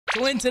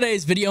So in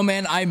today's video,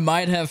 man, I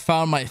might have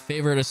found my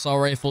favorite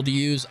assault rifle to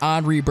use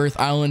on Rebirth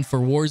Island for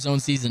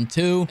Warzone Season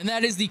 2. And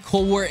that is the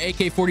Cold War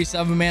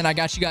AK47, man. I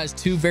got you guys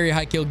 2 very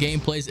high kill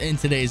gameplays in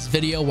today's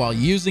video while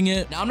using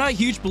it. Now, I'm not a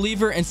huge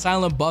believer in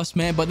silent buffs,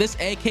 man, but this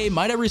AK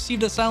might have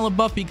received a silent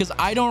buff because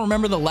I don't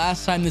remember the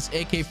last time this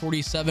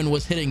AK47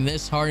 was hitting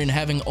this hard and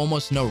having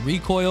almost no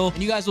recoil.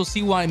 And you guys will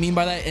see what I mean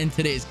by that in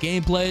today's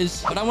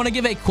gameplays. But I want to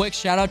give a quick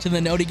shout out to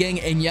the Noti Gang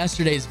in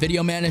yesterday's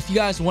video, man. If you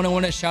guys want to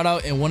win a shout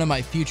out in one of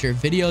my future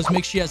videos,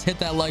 make sure you guys hit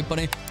that like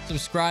button,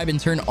 subscribe, and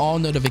turn all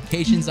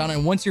notifications on.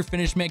 And once you're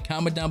finished, man,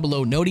 comment down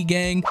below Noti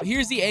Gang. But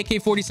here's the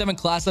AK-47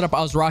 class setup I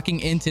was rocking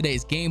in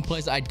today's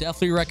gameplays. I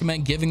definitely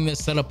recommend giving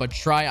this setup a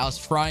try. I was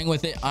frying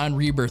with it on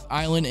Rebirth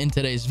Island in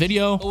today's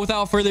video. But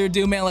without further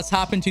ado, man, let's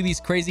hop into these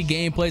crazy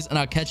gameplays, and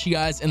I'll catch you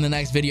guys in the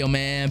next video,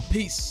 man.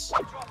 Peace.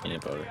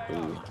 Peanut butter.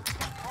 Ooh.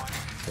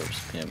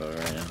 First peanut butter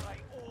right now.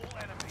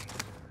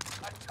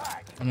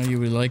 I know you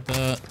would like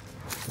that.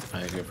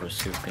 I go for a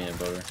scoop of peanut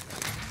butter.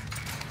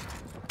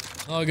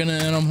 Logging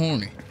in, I'm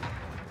horny.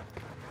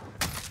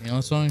 You know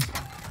that song?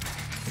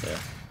 Yeah.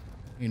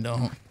 You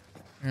don't.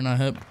 You're not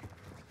hip.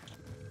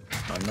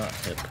 I'm not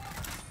hip.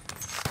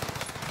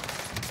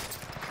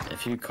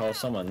 If you call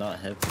someone not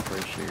hip, I'm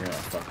pretty sure you're not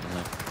fucking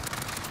hip.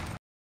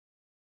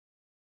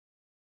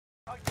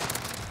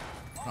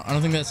 I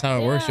don't think that's how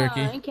it works,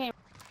 Ricky.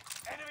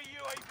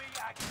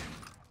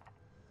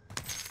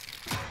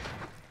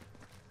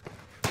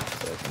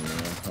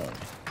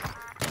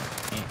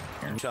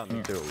 Shot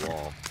me through a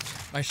wall.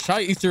 I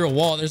shot you through a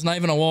wall. There's not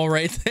even a wall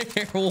right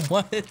there.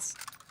 What?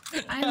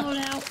 I load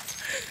out.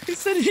 He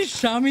said he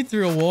shot me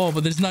through a wall,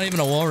 but there's not even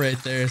a wall right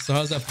there. So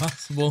how's that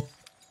possible?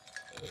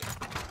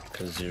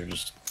 Because you're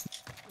just...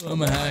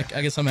 I'm a hack.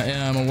 I guess I'm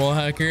a wall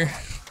hacker.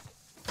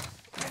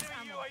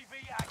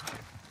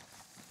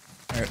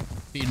 Alright,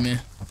 feed me.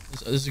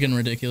 This is getting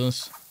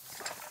ridiculous.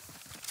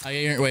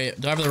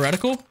 Wait, do I have the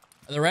reticle?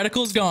 The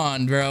reticle's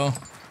gone, bro.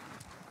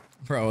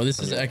 Bro, this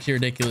is actually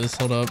ridiculous.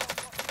 Hold up.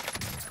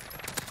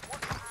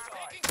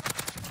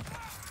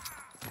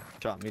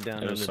 Shot me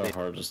down. It was so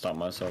hard to stop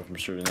myself from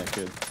shooting that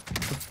kid.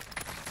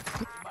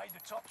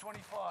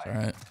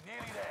 Alright.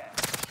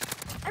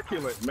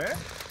 Accurate, man.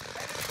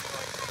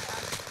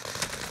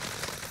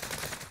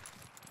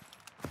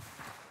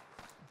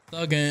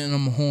 Thuggin' and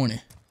I'm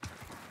horny.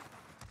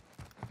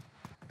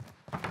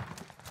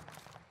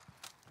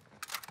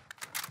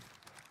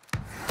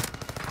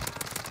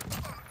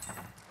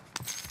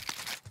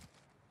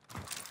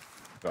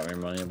 Got me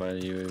money by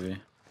the UAV.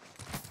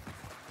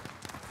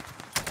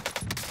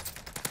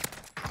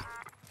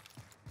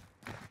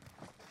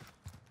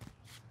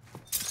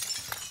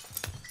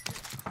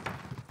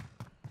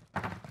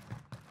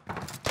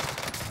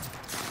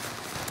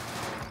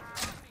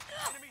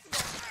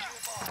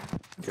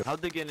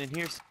 How'd they get in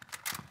here?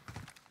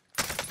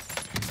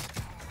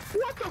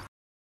 What the?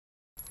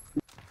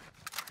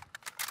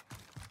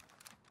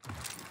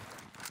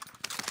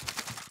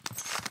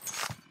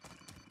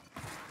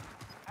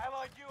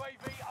 Allied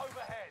UAV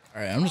overhead.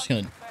 Alright, I'm just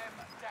gonna...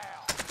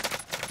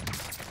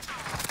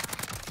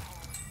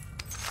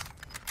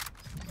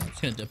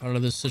 dip out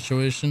of this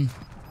situation.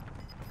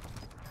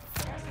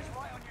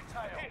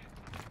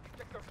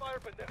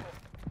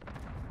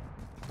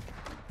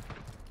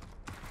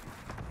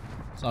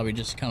 So we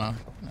just kind of,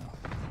 you know,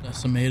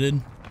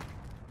 decimated.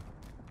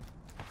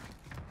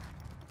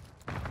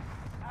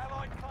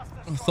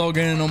 I'm thugging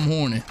and I'm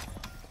horny.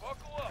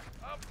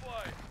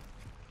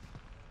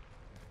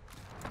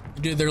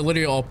 Dude, they're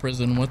literally all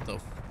prison. What the?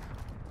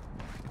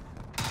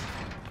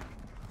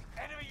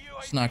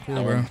 It's not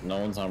cool, bro. No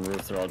one's on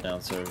roof. They're all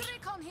downstairs.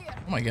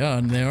 Oh my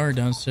god, they are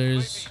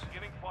downstairs.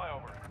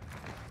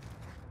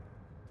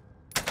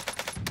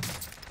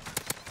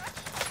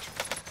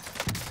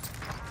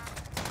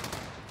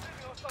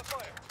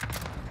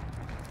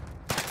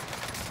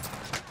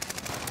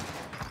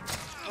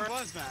 Where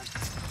was man?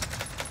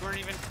 Weren't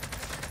even.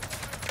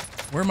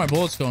 Where are my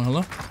bullets going?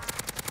 Hello?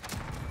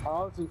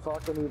 How is he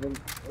fucking even?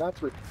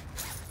 That's what.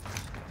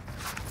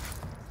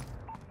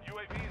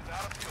 UAV is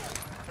out of fuel.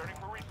 Turning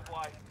for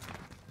resupply.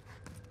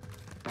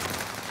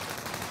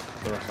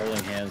 They're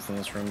holding hands in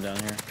this room down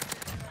here.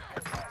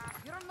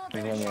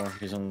 There's one more.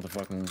 He's on the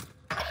fucking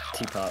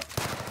teapot.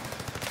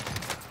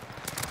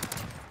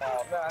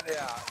 Oh man,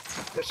 yeah.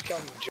 This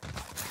coming.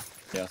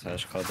 Yeah, so I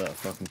just called that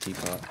fucking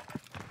teapot.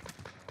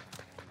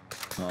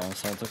 Oh,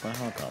 someone took my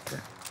helicopter.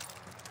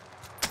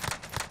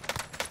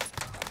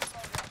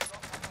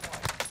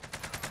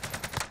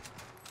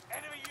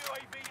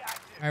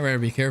 Alright, better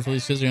be careful.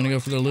 These kids are gonna go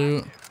for the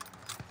loot.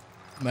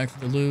 Come back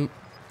for the loot.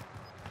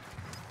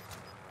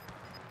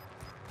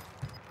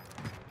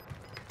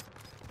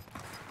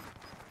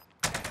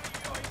 Can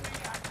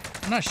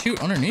I not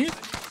shoot underneath?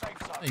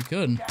 Oh, you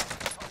could.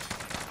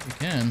 You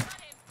can.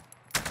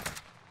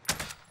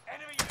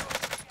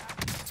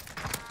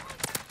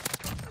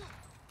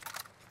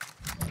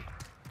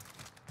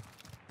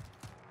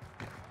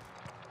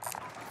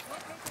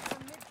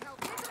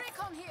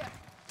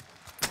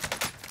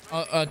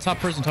 Top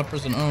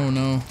prison. Oh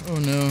no. Oh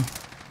no.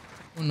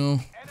 Oh no.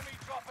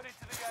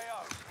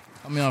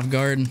 Caught me off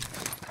guard.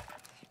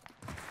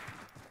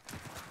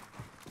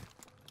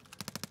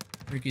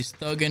 Ricky's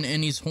thugging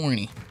and he's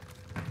horny.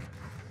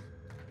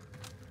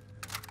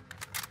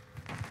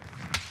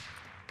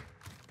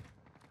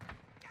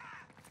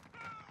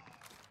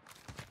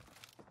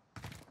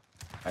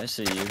 I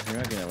see you. You're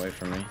not getting away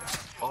from me.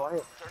 Oh,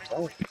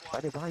 I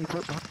did behind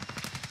you.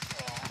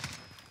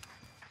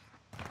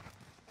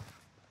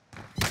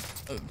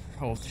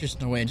 Oh, there's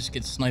just no way I just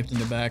get sniped in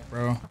the back,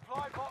 bro.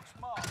 Supply box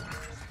marked.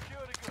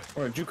 Secure the goods.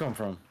 Where'd you come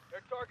from?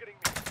 They're targeting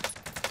me.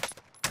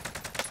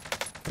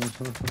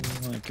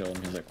 I killed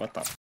him. He's like, what the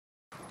f?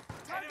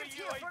 Enemy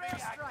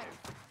UAV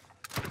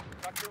active.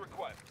 Got your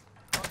request.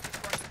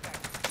 Concentrate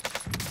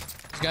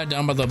attack. This guy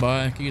down by the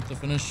buy. Can you get the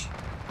finish?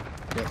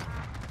 Yep.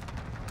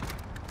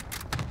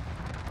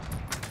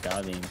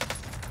 Got him.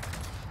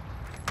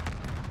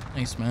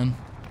 Thanks, man.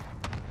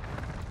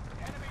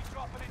 Enemy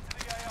dropping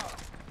into the AO.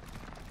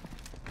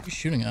 What are you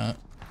shooting at?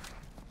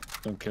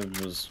 Some kid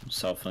was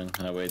selfing,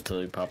 and I waited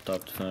till he popped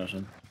up to finish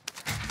him.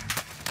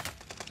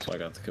 So I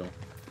got the kill.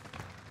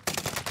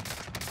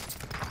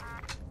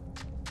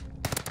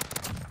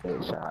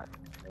 Good shot.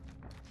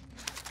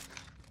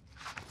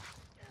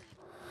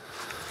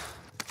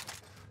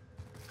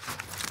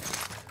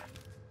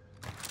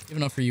 You have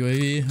enough for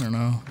UAV or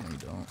no? No, you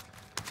don't.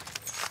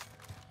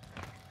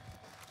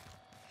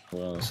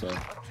 Well, so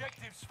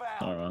Objectives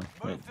found. Alright,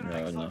 Move to the yeah,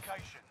 next enough.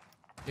 location.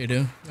 You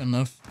do? Got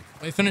enough.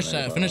 Wait, finish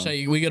Yeah, that. Finish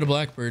that. We get a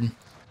Blackbird.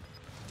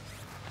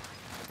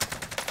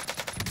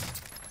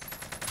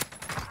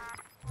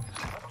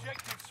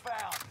 Objectives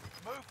found.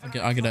 Move to Okay,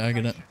 I get it. I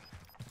get it.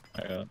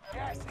 I got it.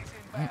 Gas is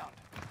inbound.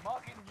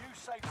 Marking new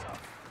safe zone.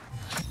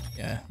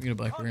 Yeah, we get a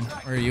Blackbird.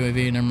 Or a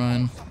UAV, never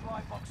mind.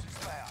 Supply boxes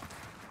found.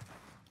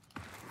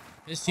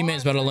 His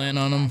teammate's about to land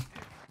on him.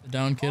 The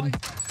down kid.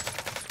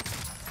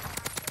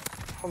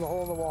 On the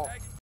hole in the wall.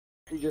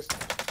 He just.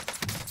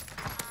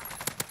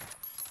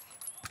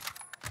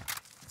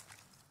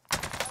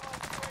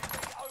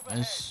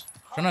 Nice.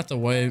 Try not to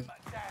wait.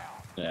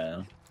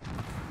 Yeah.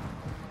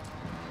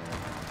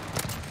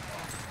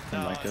 Oh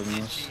my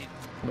goodness.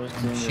 Where's the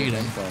enemy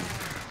Cheating. from?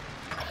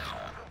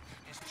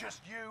 It's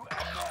just you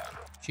and them.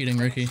 Cheating,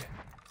 Ricky.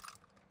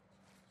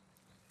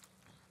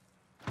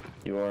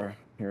 You're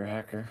a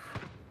hacker.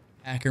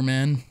 Hacker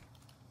man.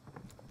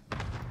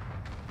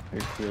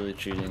 You're clearly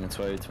cheating. That's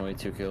why you had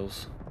 22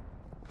 kills.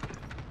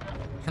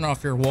 Turn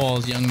off your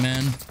walls, young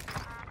man.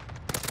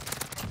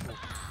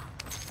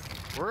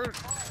 Word.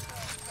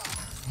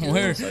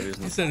 Where?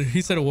 Stop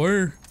He said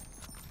where?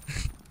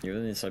 You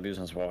really need to stop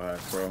using this wall hack,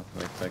 bro.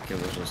 Like, that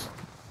kid was just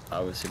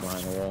obviously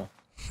behind the wall.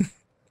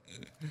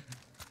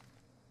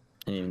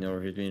 Didn't even know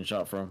where he was being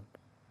shot from.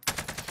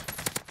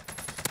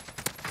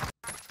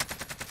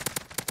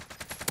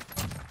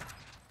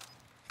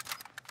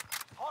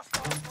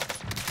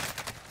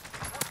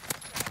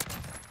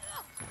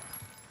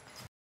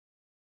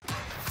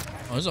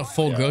 Oh, there's a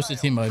full ghosted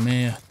team by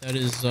me. That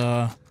is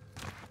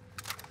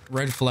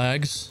red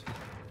flags.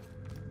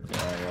 Yeah,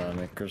 I gotta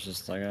make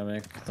I gotta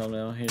make a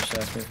thumbnail. He just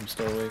asked me if I'm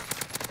still awake.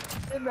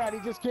 In that, he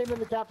just came in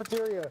the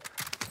cafeteria.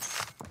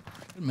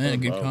 Good man,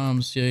 good Hello.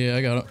 comms. Yeah,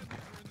 I got it.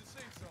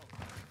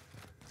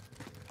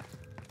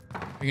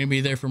 You're gonna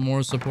be there for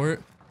more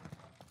support.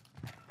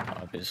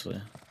 Obviously.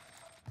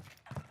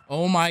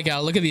 Oh my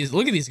god, look at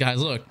these guys,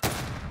 look.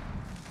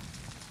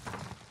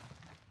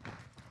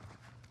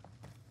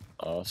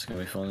 Oh, it's gonna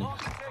be funny.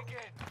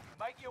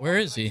 Where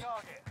is he?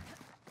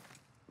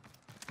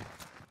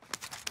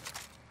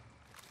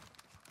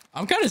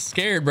 I'm kind of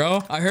scared,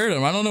 bro. I heard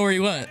him. I don't know where he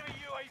went.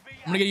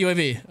 I'm gonna get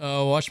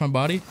UAV. Watch my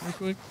body real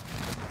quick.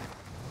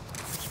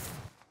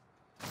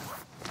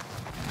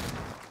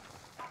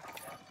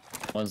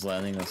 One's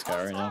landing this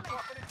guy right now.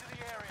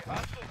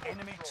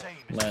 Enemy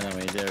team. Land on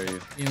me, dare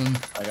you.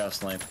 I got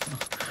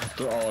sniped.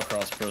 They're all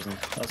across prison.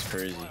 That's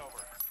crazy.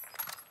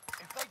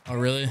 Oh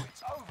really? Yeah,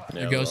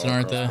 They're ghosting, all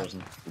aren't across they?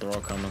 prison. They're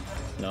all coming.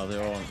 No,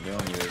 they're on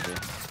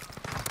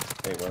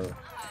UAV. Wait, where?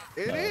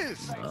 It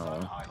is.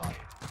 No.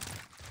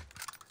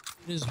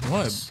 It is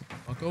what,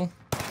 bucko?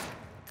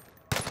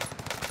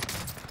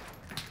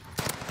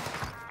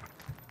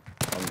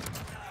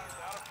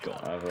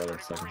 God, I have other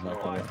seconds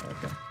not coming.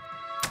 Okay.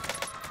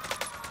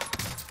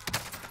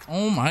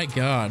 Oh my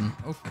god.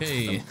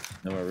 Okay.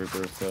 No more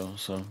rebirth though,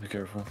 so be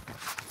careful.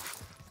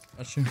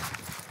 Got you.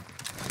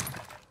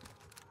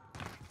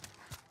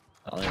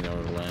 I don't even know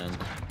where to land.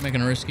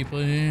 Making a risky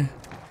play.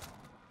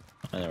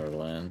 I know where to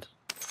land.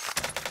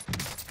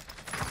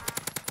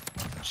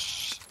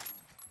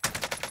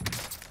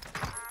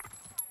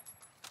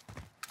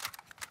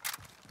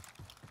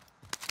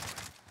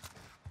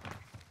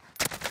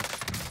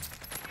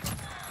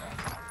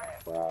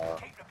 Wow.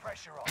 Keep the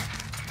pressure on.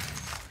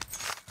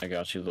 I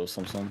got you, little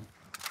something.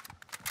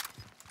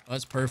 Oh,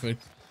 that's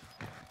perfect.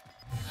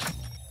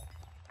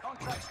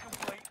 Contract's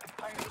complete and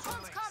payments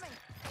released.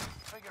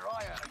 Figure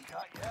I had a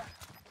cut, yeah?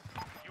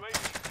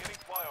 UAV getting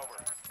flyover.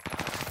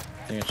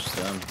 I think it's just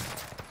them.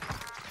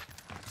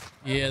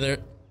 Yeah, they're.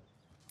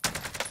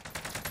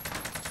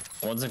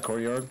 One's in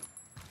courtyard.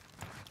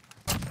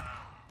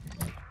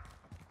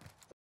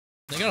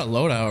 They got a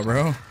loadout,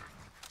 bro.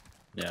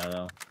 Yeah,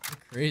 though.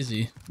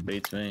 Crazy.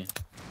 Beats me.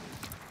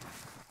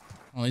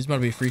 Oh, these about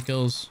to be free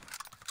kills.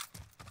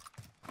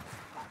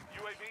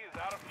 UAV is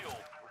out of fuel.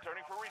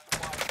 Returning for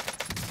resupply.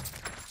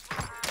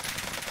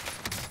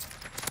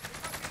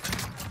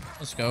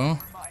 Let's go. Remain.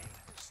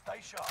 Stay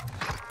sharp.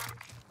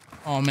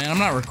 Oh man, I'm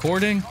not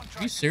recording.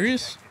 Are you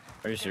serious?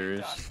 Are you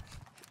serious?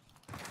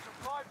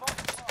 Supply box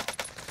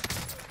marked.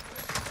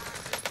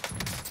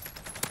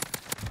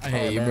 I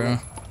hate you, bro.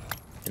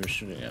 He was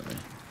shooting at me.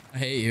 I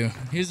hate you.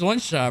 He's one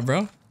shot,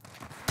 bro.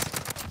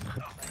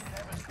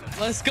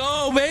 Let's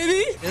go,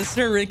 baby. Yes,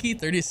 sir, Ricky.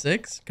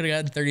 36. Could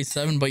have gotten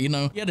 37, but you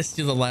know, you had to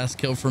steal the last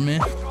kill from me.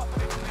 All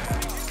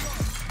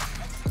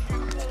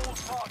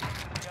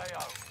targets in the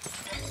AO.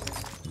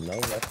 No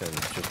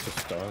weapons, just a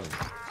stone.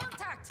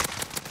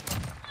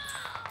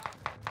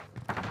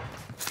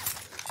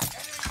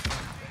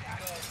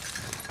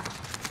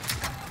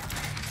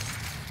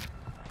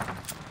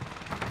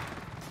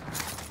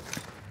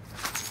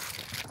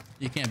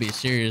 You can't be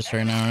serious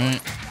right now,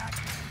 right?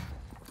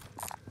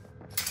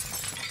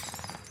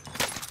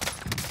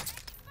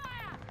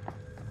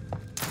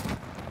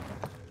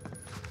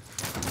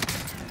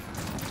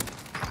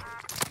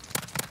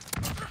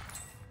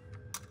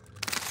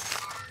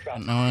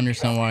 Now I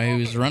understand why he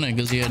was running,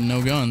 because he had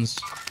no guns.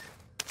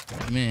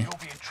 Like me. You're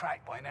being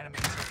tracked by an enemy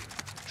team.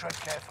 Tread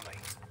carefully.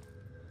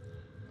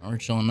 We're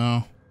chilling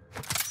now.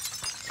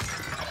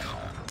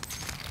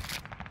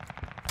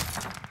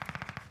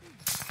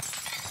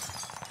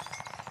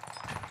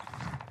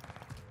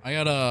 I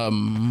got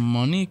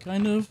money,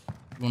 kind of.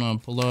 Wanna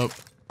pull up?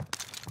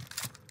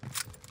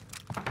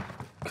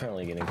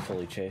 Currently getting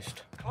fully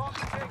chased. Clock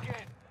tick in.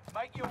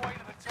 Make your way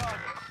to the target.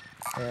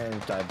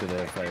 And died to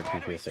the fire Enemy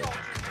PPSA. soldiers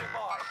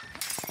nearby.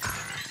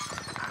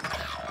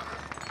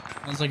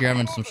 Sounds like you're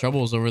having some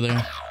troubles over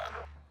there.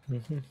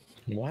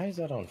 Why is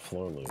that on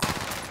floor loot?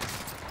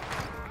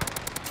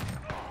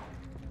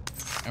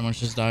 Everyone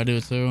just died to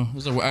it too.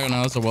 There's a, I don't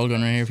know, that's a well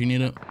gun right here if you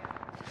need it.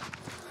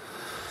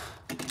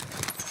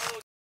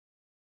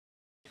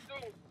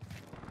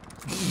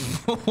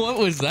 What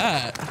was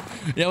that?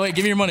 Yeah, wait,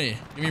 give me your money.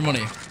 Give me your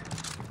money.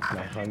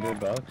 My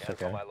 $100?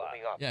 Okay.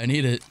 Yeah, I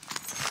need it.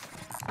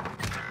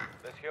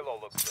 This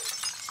helo looks good.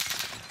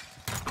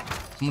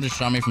 Someone just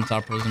shot me from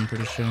top prison,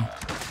 pretty sure.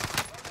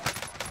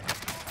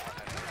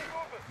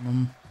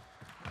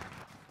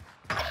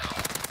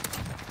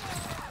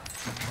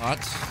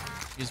 Bots.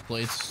 Use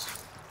plates.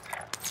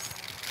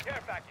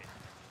 Care package.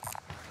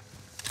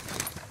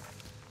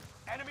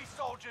 Enemy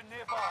soldier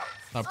nearby.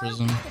 Top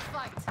prison.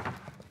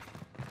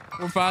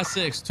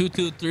 456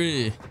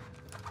 223. Did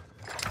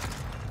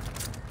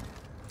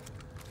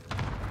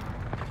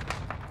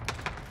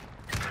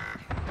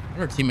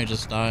our teammate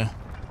just die?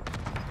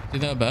 Do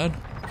that bad?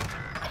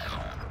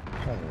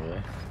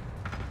 Probably.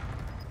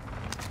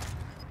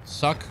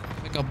 Suck.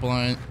 Pick up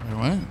blind. Wait,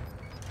 what?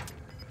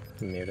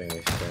 Muting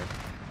me still.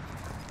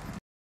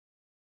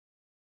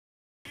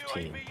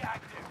 Team. UAV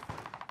active.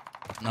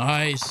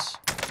 Nice.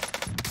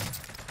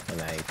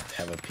 And I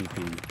have a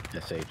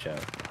PPSH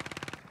out.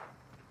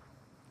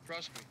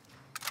 Trust me.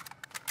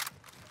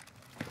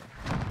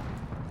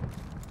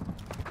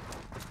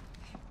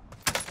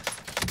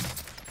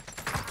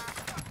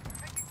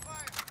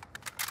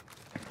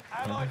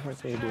 Why Allied the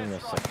fuck are you precision doing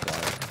this airstrike. so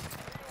quiet?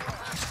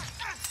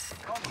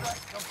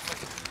 Contract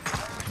complete.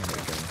 There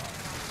we go.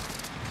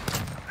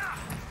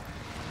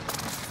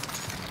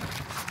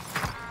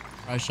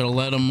 I should have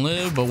let him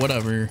live, but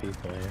whatever.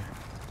 People here.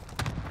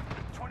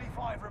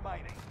 25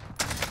 remaining.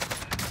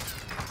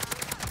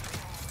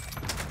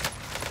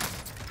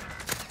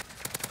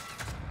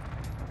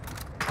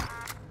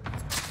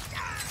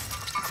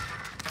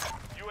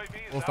 UAV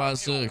is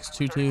 456 out of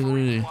fuel.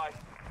 223. Resupply.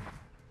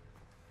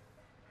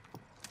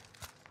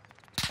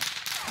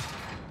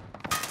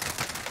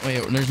 Wait,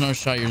 there's no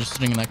shot. You're just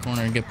sitting in that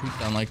corner and get pooped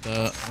on like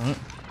that. What?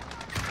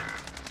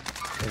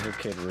 There's a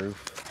kid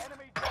roof.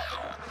 Enemy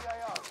dropping into the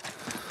AO.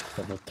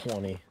 Level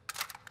 20.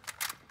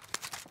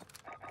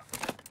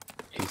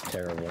 He's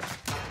terrible.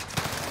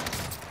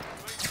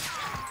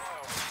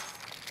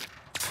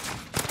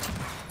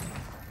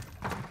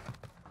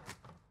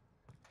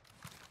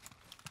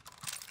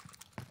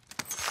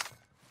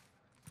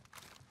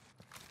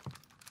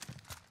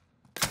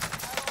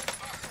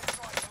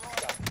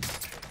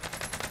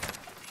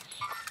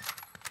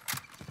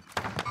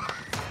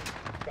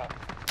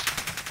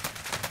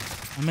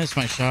 I missed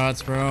my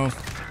shots, bro.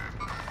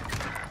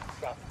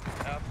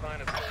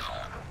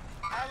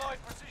 Allied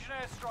precision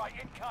airstrike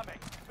incoming.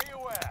 Be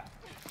aware.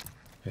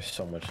 There's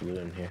so much loot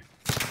in here.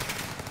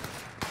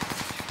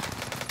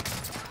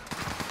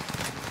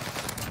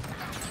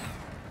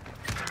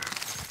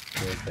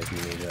 Feels like you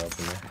need help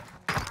in there.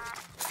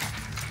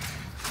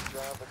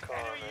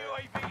 Enemy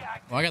UAV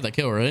active. Well, I got that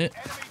kill, right? Enemy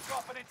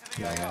dropping into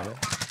the Yeah, I got AO. it.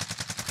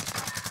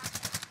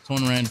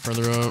 Someone ran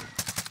further up.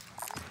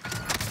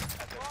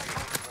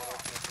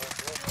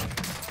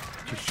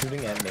 She's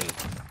shooting at me.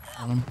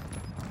 Got him.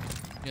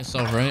 Get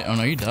yourself right. Oh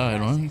no, you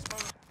died, man.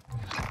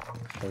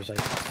 There's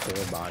like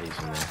 4 bodies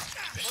in there.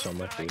 There's so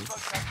much loot.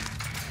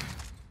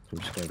 I'm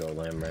just gonna go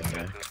lamb right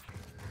there.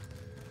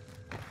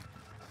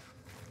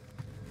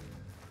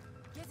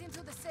 Get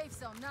into the safe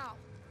zone now.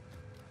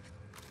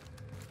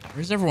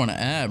 Where's everyone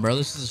at, bro?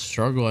 This is a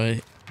struggle.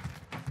 I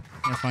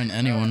can't find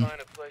anyone.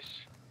 Find a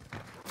place.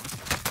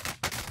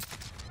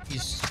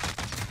 He's...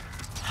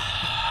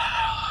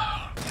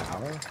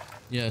 Tower?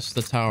 Yes,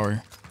 the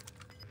tower.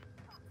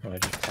 Oh, I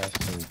just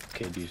passed some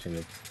kid using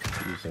the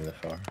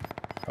far.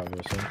 Probably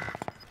was him.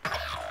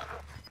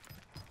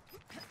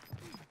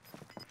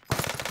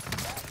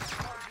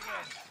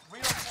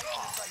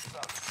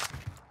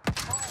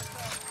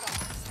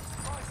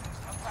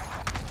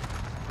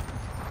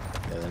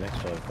 Yeah, the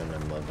next weapon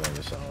I'm leveling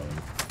is on him.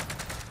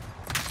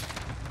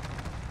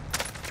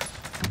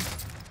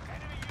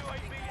 Enemy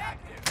UAV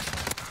active.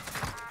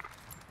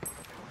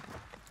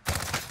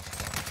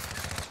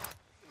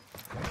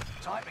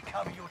 Time to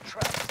cover your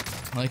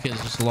tracks. Like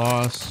it's just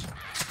lost.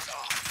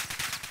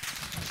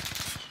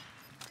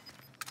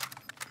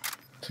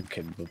 It's a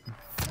kid whooping.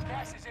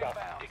 Gas is inbound.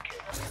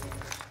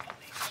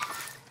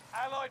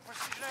 Allied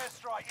precision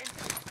airstrike.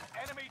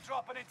 Enemy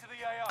dropping into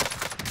the AO.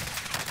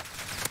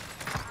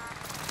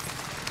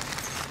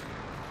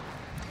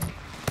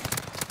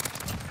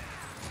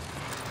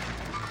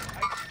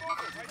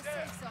 Get into the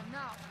safe zone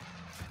now.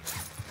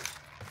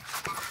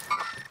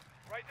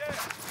 Right there.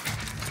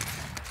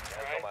 That's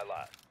on my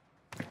lot.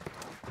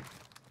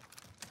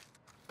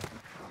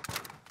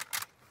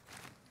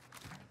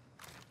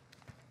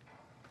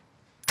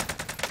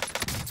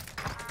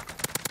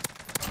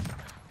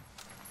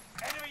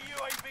 Enemy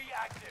UAV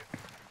active.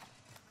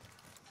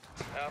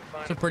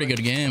 It's a pretty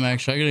good game,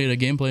 actually. I gotta get a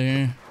gameplay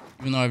here,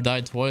 even though I've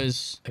died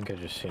twice. I think I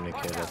just seen a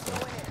kid at the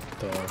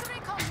door.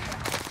 Recon here.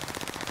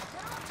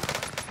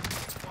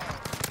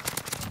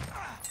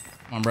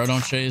 Come on, bro,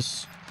 don't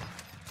chase.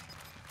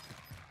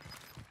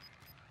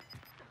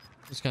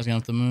 This guy's gonna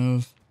have to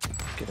move.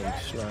 Getting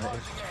sniped.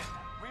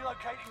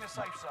 Relocating the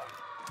safe zone.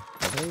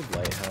 Are they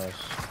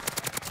lighthouse?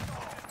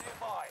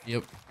 Nearby.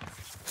 Yep.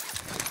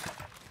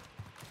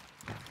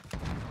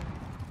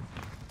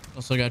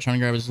 Also, guy trying to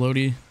grab his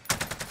loadie.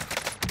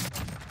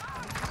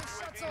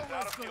 Shots Out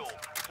always of good. fuel.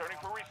 Returning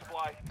for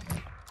resupply.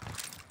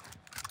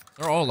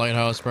 They're all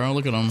lighthouse, bro.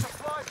 Look at them.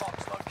 Supply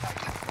box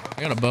located.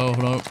 I got a bow.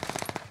 Hold up.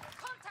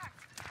 Contact.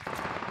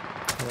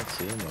 I don't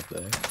see him up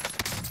there.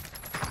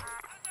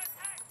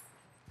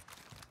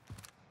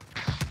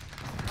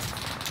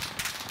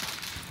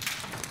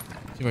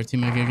 See if our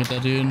teammate can get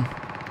that dude.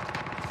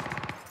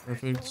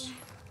 Perfect.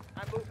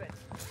 I'm moving.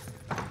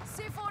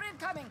 C4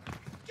 incoming.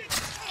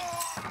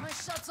 My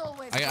shots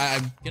always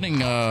I'm getting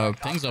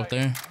pings up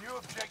there. New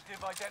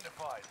objective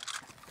identified.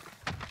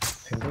 I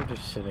think they're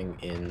just sitting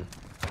in.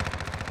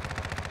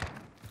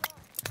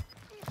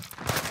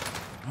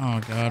 Oh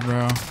god,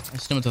 bro. I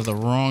stemmed at the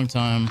wrong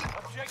time.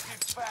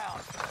 Objective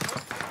found.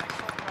 Move to the next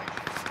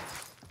location.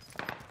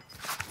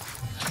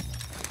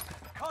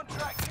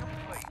 Contract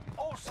complete.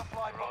 All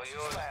supply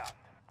boxes found.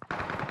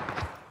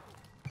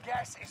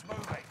 Gas is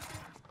moving.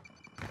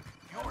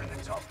 You're in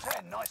the top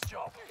 10. Nice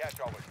job. Catch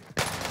over.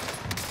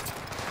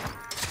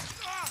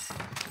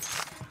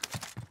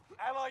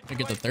 Allied I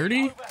get the UAV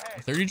 30? overhead.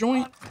 The 30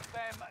 joint? Hunt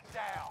them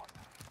down.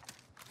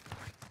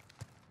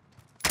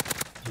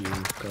 You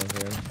go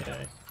here.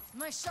 Okay.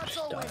 My shots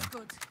always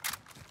good.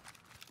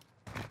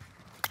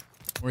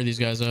 Where are these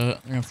guys at? They're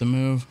gonna have to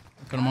move.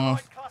 Cut them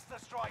off. Allied cluster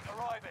strike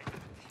arriving.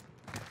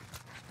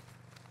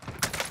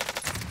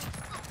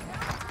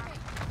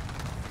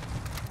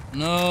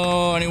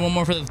 No, I need one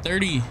more for the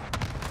 30.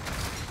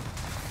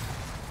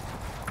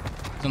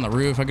 He's on the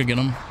roof. I could get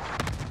him.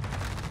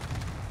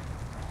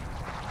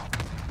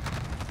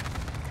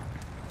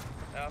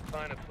 I'll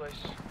find a place.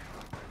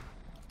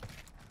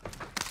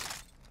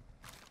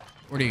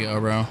 Where'd he go,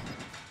 bro?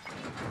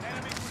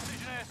 Enemy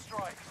precision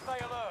airstrike. Stay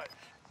alert.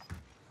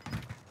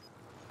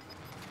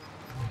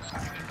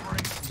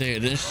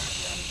 Dude, this...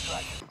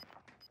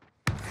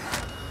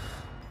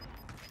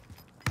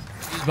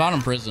 He's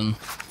bottom prison.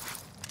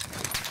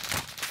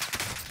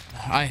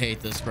 I hate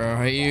this, bro.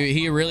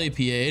 He really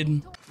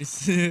PA'd.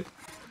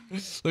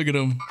 Look at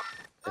him.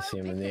 I see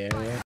him in the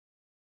area.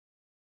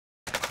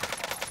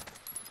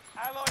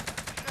 Allied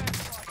precision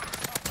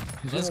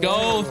airstrike. Let's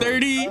go,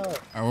 30. All right,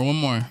 we're one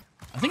more.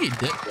 I think he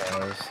did.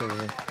 Yeah, it's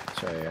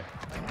right here.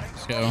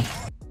 Let's go.